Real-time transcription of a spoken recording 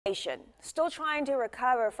Still trying to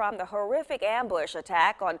recover from the horrific ambush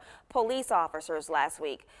attack on police officers last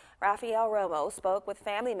week. Rafael Romo spoke with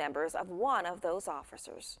family members of one of those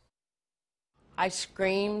officers. I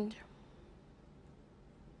screamed.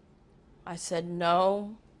 I said,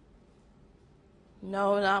 no,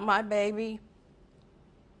 not my baby,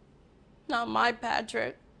 not my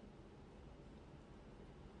Patrick.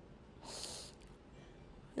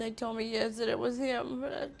 They told me yes, that it was him,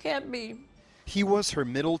 but it can't be. He was her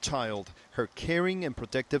middle child, her caring and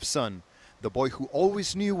protective son, the boy who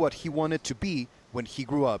always knew what he wanted to be when he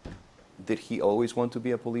grew up. Did he always want to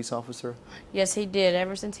be a police officer? Yes, he did.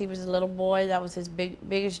 Ever since he was a little boy, that was his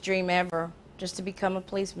biggest dream ever, just to become a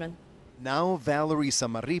policeman. Now Valerie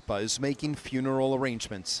Zamarripa is making funeral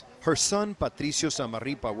arrangements. Her son, Patricio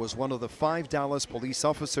Zamarripa, was one of the 5 Dallas police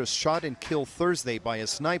officers shot and killed Thursday by a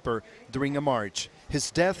sniper during a march.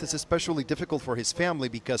 His death is especially difficult for his family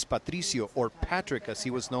because Patricio, or Patrick as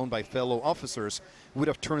he was known by fellow officers, would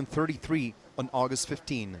have turned 33 on August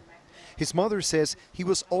 15. His mother says he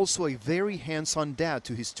was also a very hands-on dad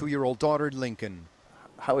to his 2-year-old daughter, Lincoln.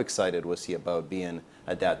 How excited was he about being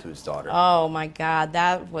a dad to his daughter? Oh my God,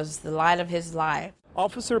 that was the light of his life.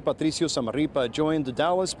 Officer Patricio Zamarripa joined the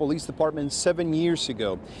Dallas Police Department 7 years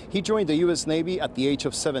ago. He joined the U.S. Navy at the age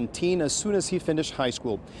of 17 as soon as he finished high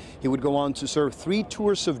school. He would go on to serve 3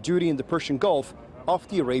 tours of duty in the Persian Gulf off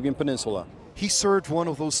the Arabian Peninsula. He served one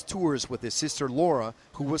of those tours with his sister Laura,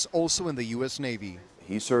 who was also in the U.S. Navy.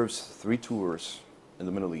 He serves 3 tours in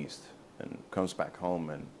the Middle East and comes back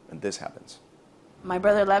home and this happens. My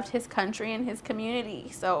brother left his country and his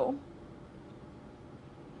community, so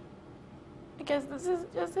I guess this is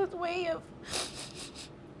just his way of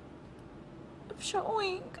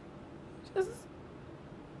showing.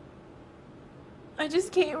 I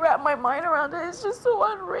just can't wrap my mind around it. It's just so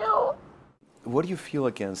unreal. What do you feel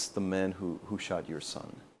against the men who shot your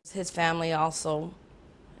son? His family also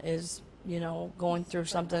is, going through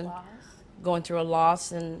something, going through a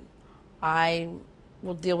loss, and I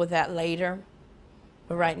will deal with that later.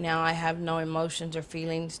 But right now I have no emotions or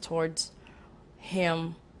feelings towards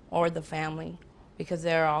him or the family because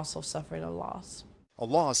they're also suffering a loss. A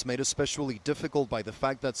loss made especially difficult by the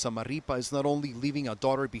fact that Zamarripa is not only leaving a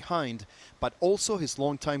daughter behind, but also his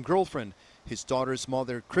longtime girlfriend, his daughter's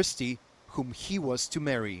mother, Christy, whom he was to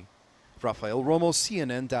marry. Rafael Romo,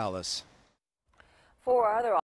 CNN, Dallas. 4 other